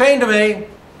you to be ashamed of me.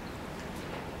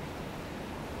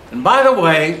 And by the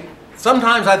way,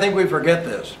 sometimes I think we forget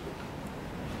this.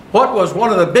 What was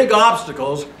one of the big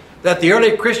obstacles that the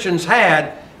early Christians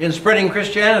had in spreading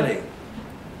Christianity?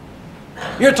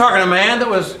 You're talking a man that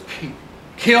was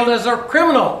killed as a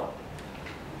criminal.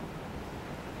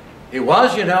 He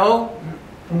was, you know,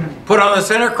 put on the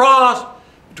center cross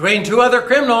between two other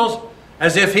criminals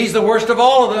as if he's the worst of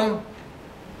all of them.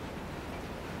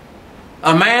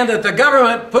 A man that the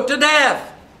government put to death.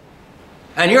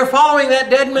 And you're following that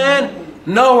dead man?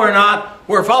 No, we're not.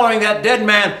 We're following that dead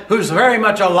man who's very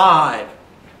much alive.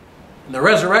 And the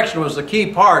resurrection was the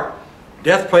key part.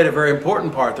 Death played a very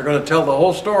important part. They're going to tell the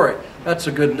whole story. That's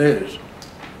the good news.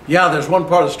 Yeah, there's one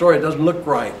part of the story that doesn't look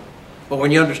right. But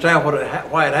when you understand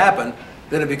why it happened,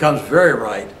 then it becomes very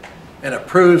right. And it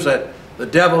proves that the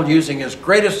devil, using his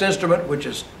greatest instrument, which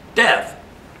is death,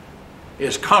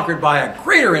 is conquered by a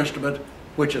greater instrument,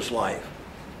 which is life.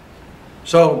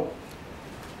 So,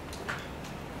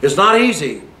 it's not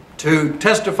easy to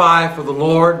testify for the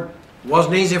Lord. It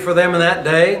wasn't easy for them in that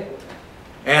day,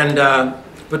 and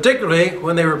particularly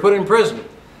when they were put in prison.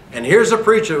 And here's a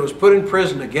preacher who was put in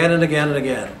prison again and again and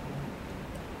again.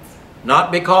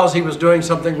 Not because he was doing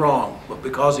something wrong, but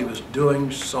because he was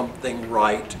doing something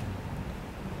right.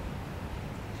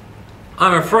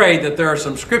 I'm afraid that there are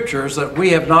some scriptures that we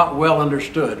have not well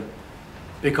understood,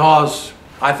 because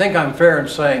I think I'm fair in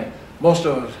saying most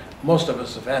of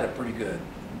us have had it pretty good.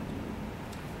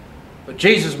 But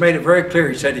Jesus made it very clear.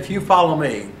 He said, if you follow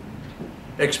me,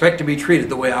 expect to be treated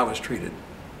the way I was treated.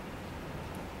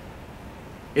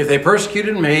 If they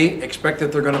persecuted me, expect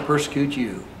that they're going to persecute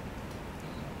you.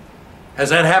 Has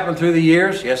that happened through the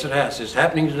years? Yes, it has. Is it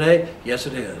happening today? Yes,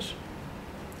 it is.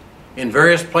 In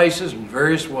various places, in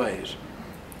various ways.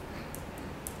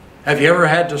 Have you ever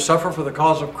had to suffer for the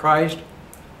cause of Christ?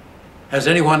 Has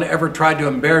anyone ever tried to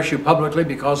embarrass you publicly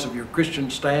because of your Christian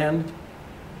stand?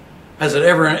 Has it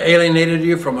ever alienated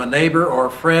you from a neighbor or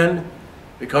a friend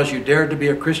because you dared to be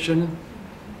a Christian?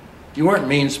 You weren't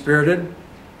mean-spirited,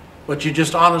 but you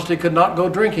just honestly could not go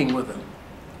drinking with them.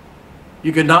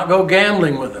 You could not go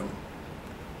gambling with them.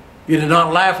 You did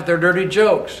not laugh at their dirty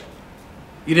jokes.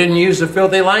 You didn't use the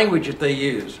filthy language that they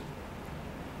use.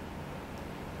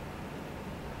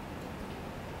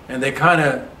 And they kind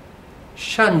of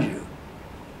shunned you.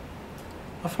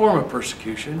 A form of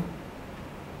persecution.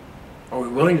 Are we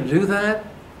willing to do that?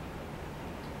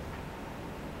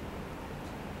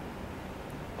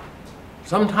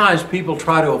 Sometimes people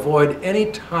try to avoid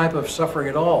any type of suffering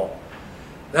at all.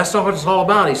 That's not what it's all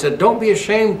about. He said, don't be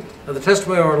ashamed of the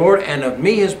testimony of our Lord and of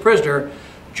me, his prisoner.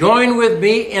 Join with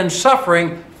me in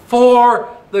suffering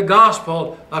for the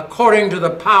gospel according to the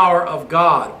power of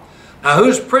God. Now,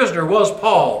 whose prisoner was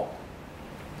Paul?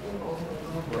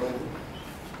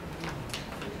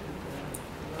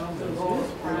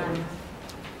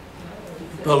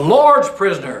 The Lord's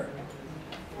prisoner.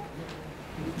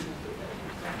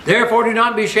 Therefore, do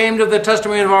not be ashamed of the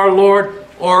testimony of our Lord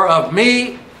or of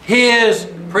me, his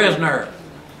prisoner.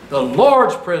 The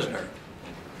Lord's prisoner.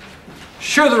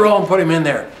 Sure, the Rome put him in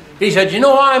there. He said, you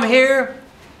know why I'm here?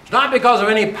 It's not because of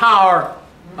any power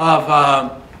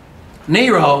of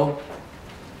Nero.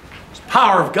 It's the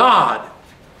power of God.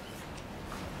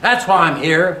 That's why I'm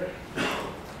here.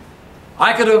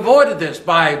 I could have avoided this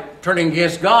by turning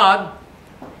against God.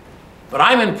 But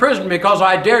I'm in prison because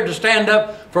I dared to stand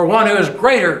up for one who is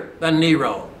greater than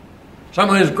Nero.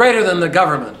 Someone who is greater than the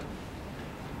government.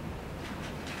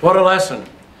 What a lesson.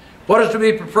 What is to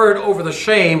be preferred over the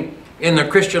shame in the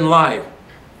Christian life?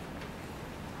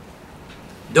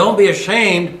 Don't be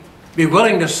ashamed. Be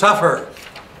willing to suffer.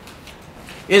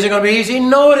 Is it going to be easy?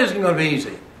 No, it isn't going to be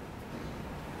easy.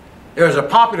 There was a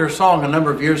popular song a number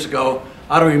of years ago.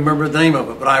 I don't remember the name of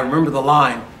it, but I remember the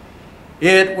line.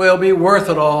 It will be worth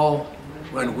it all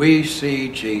when we see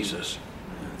Jesus.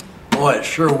 Boy, it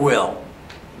sure will.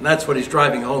 And that's what he's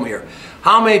driving home here.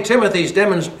 How may Timothy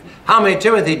demonstrate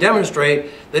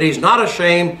that he's not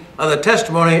ashamed of the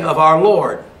testimony of our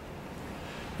Lord?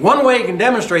 One way he can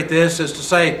demonstrate this is to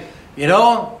say, you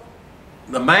know,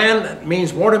 the man that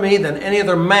means more to me than any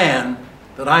other man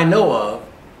that I know of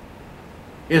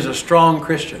is a strong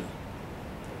Christian.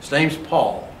 His name's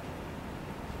Paul.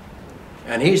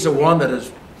 And he's the one that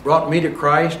has brought me to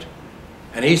Christ,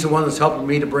 and he's the one that's helping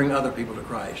me to bring other people to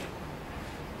Christ.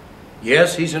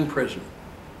 Yes, he's in prison.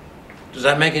 Does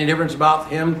that make any difference about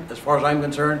him as far as I'm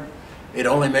concerned? It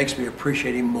only makes me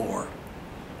appreciate him more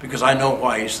because I know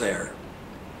why he's there.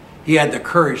 He had the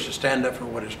courage to stand up for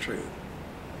what is true.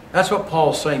 That's what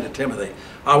Paul's saying to Timothy.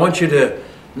 I want you to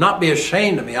not be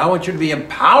ashamed of me. I want you to be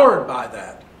empowered by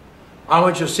that. I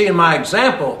want you to see in my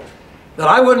example that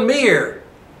I wouldn't be here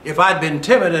if I'd been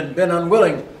timid and been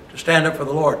unwilling to stand up for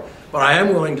the Lord. But I am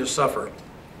willing to suffer.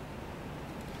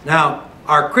 Now,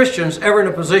 are Christians ever in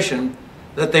a position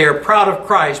that they are proud of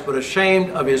Christ but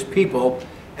ashamed of his people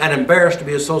and embarrassed to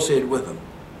be associated with them?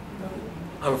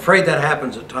 I'm afraid that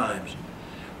happens at times.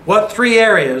 What three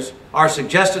areas are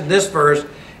suggested in this verse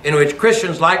in which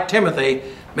Christians like Timothy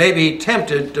may be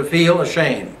tempted to feel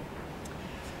ashamed?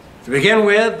 To begin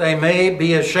with, they may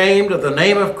be ashamed of the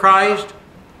name of Christ.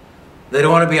 They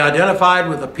don't want to be identified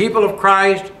with the people of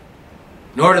Christ,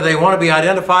 nor do they want to be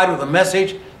identified with the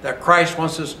message that Christ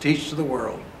wants us to teach to the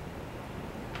world.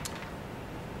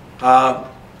 I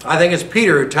think it's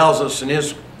Peter who tells us in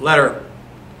his letter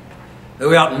that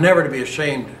we ought never to be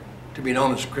ashamed to be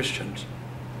known as Christians.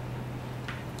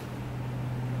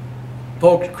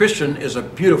 Folks, Christian is a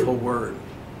beautiful word.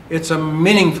 It's a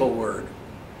meaningful word.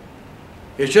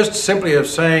 It's just simply of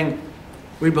saying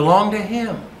we belong to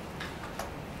him.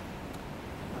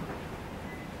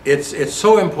 It's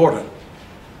so important.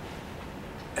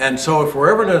 And so if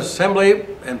we're ever in an assembly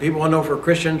and people want to know if we're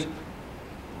Christians,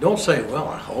 don't say, well,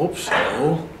 I hope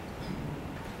so,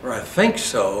 or I think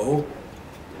so.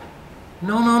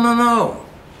 No, no, no, no.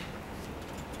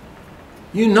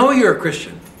 You know you're a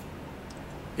Christian.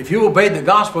 If you obeyed the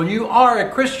gospel, you are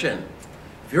a Christian.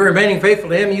 If you're remaining faithful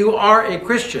to Him, you are a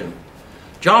Christian.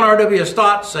 John R.W.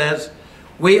 Stott says,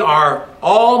 we are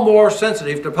all more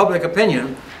sensitive to public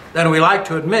opinion than we like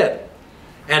to admit,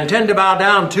 and tend to bow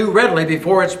down too readily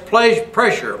before its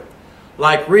pressure,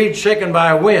 like reeds shaken by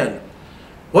a wind.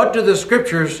 What do the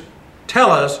Scriptures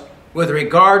tell us with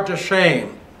regard to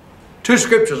shame? Two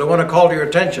scriptures I want to call to your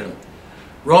attention.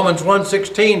 Romans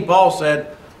 1:16, Paul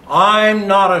said, I'm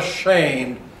not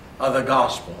ashamed of the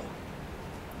gospel.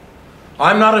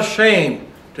 I'm not ashamed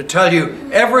to tell you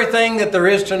everything that there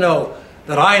is to know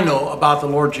that I know about the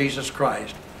Lord Jesus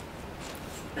Christ.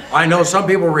 I know some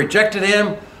people rejected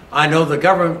Him. I know the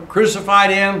government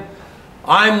crucified Him.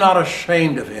 I'm not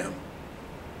ashamed of Him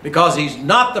because He's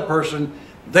not the person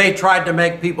they tried to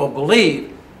make people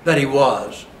believe that He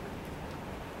was.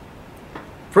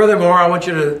 Furthermore, I want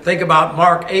you to think about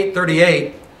Mark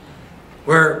 8:38,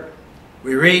 where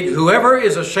we read, whoever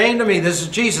is ashamed of me, this is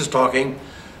Jesus talking,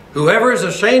 whoever is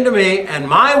ashamed of me and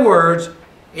my words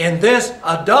in this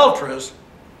adulterous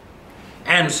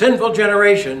and sinful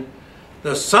generation,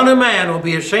 the Son of Man will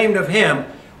be ashamed of him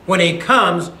when He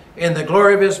comes in the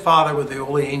glory of His Father with the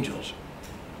holy angels.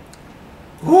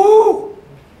 Woo!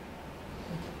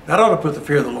 That ought to put the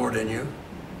fear of the Lord in you.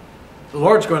 The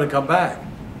Lord's going to come back.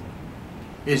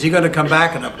 Is He going to come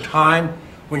back in a time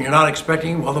when you're not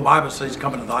expecting Him? Well, the Bible says He's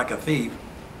coming like a thief.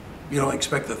 You don't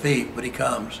expect the thief, but He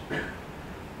comes.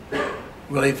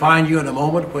 Will He find you in a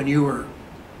moment when you were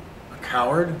a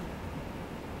coward?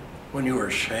 When you were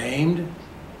ashamed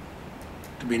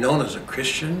to be known as a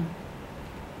Christian?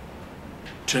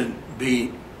 To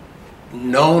be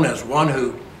known as one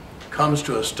who comes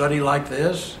to a study like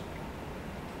this?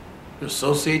 Who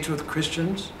associates with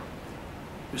Christians?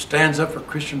 Who stands up for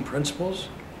Christian principles?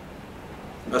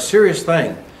 A serious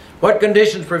thing. What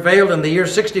conditions prevailed in the year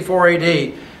 64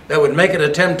 AD that would make it a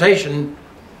temptation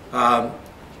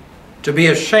to be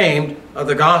ashamed of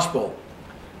the gospel?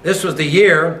 This was the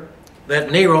year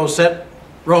that Nero set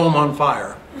Rome on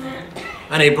fire.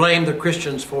 And he blamed the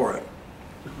Christians for it.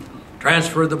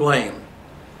 Transferred the blame.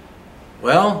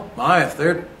 Well,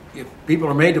 if people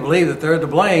are made to believe that they're to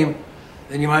blame,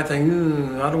 then you might think,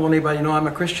 I don't want anybody to know I'm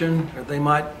a Christian, or they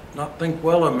might not think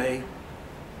well of me.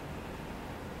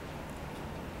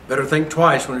 Better think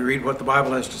twice when you read what the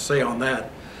Bible has to say on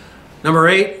that. Number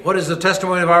 8, what is the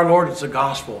testimony of our Lord? It's the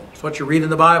gospel. It's what you read in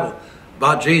the Bible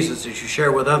about Jesus as you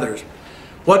share with others.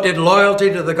 What did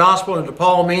loyalty to the gospel and to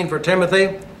Paul mean for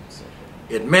Timothy?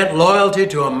 It meant loyalty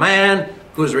to a man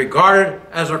who was regarded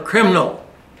as a criminal,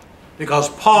 because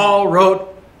Paul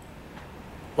wrote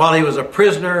while he was a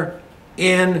prisoner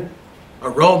in a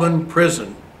Roman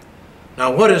prison.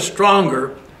 Now, what is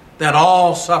stronger than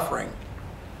all suffering?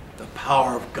 The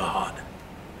power of God.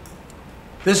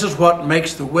 This is what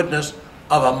makes the witness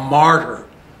of a martyr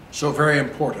so very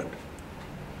important.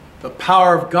 The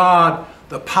power of God,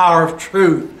 the power of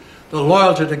truth, the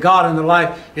loyalty to God in their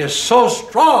life is so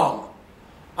strong,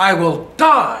 I will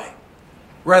die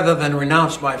rather than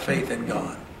renounce my faith in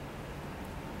God.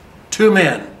 2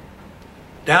 men,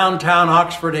 downtown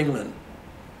Oxford, England.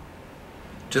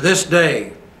 To this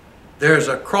day, there's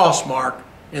a cross mark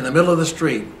in the middle of the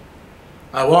street.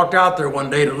 I walked out there one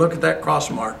day to look at that cross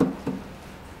mark,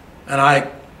 and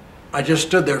I just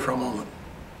stood there for a moment,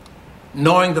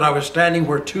 knowing that I was standing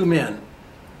where 2 men,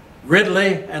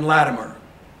 Ridley and Latimer,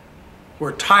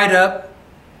 were tied up,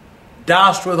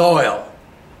 doused with oil,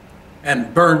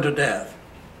 and burned to death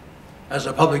as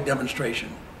a public demonstration.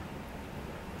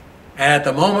 And at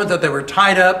the moment that they were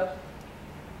tied up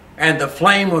and the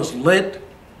flame was lit,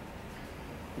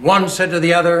 one said to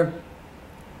the other,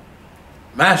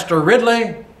 Master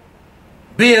Ridley,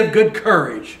 be of good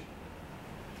courage.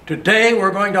 Today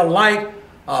we're going to light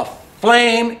a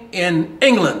flame in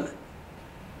England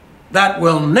that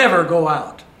will never go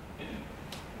out.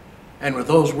 And with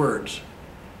those words,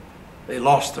 they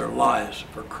lost their lives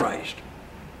for Christ.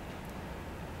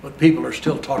 But people are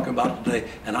still talking about it today,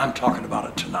 and I'm talking about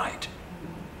it tonight.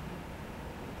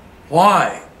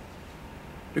 Why?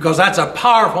 Because that's a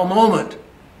powerful moment.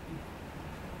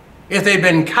 If they'd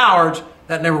been cowards,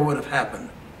 that never would have happened.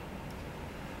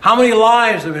 How many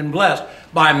lives have been blessed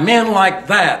by men like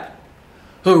that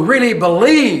who really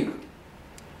believe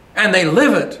and they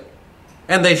live it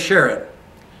and they share it?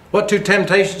 What 2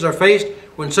 temptations are faced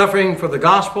when suffering for the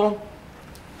gospel?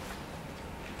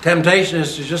 Temptation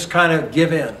is to just kind of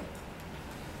give in.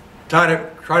 Try to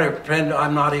try to pretend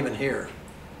I'm not even here.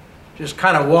 Just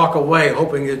kind of walk away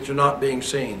hoping that you're not being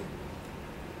seen.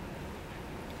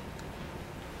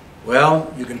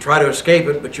 Well, you can try to escape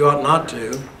it, but you ought not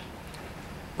to.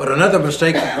 But another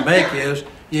mistake you can make is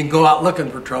you can go out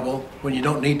looking for trouble when you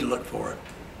don't need to look for it.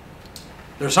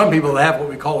 There are some people that have what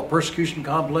we call a persecution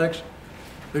complex.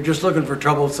 They're just looking for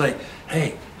trouble and say,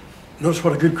 hey, notice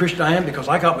what a good Christian I am because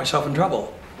I got myself in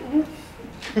trouble.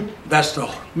 That's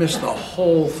to miss the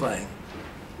whole thing.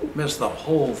 Miss the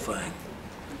whole thing.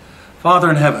 Father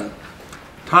in heaven,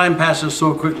 time passes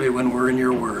so quickly when we're in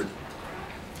your word.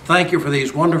 Thank you for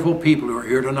these wonderful people who are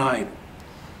here tonight.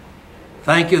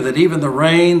 Thank you that even the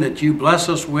rain that you bless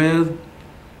us with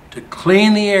to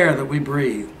clean the air that we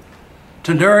breathe,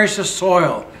 to nourish the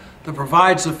soil that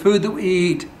provides the food that we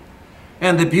eat,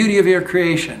 and the beauty of your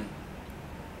creation.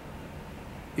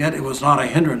 Yet it was not a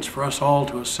hindrance for us all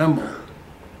to assemble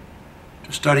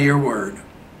to study your word.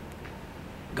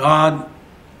 God,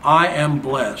 I am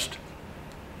blessed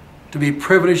to be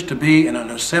privileged to be in an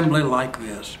assembly like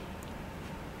this.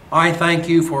 I thank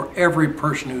you for every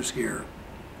person who's here.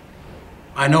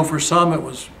 I know for some it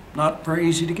was not very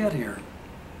easy to get here.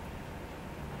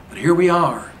 But here we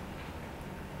are.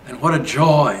 And what a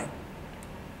joy.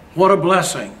 What a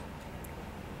blessing.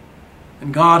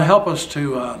 And God, help us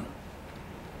to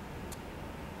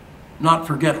not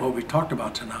forget what we talked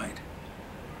about tonight.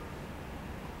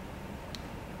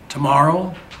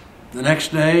 Tomorrow, the next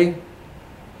day,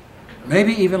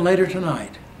 maybe even later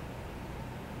tonight,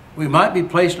 we might be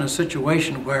placed in a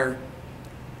situation where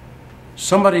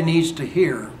somebody needs to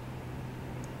hear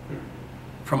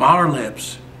from our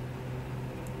lips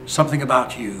something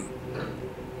about you.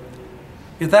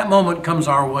 If that moment comes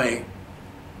our way,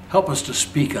 help us to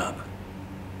speak up.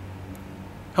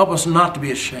 Help us not to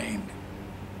be ashamed.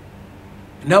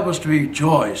 And help us to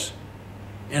rejoice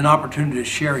in an opportunity to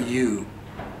share you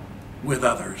with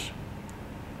others.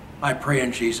 I pray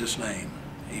in Jesus' name.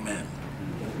 Amen.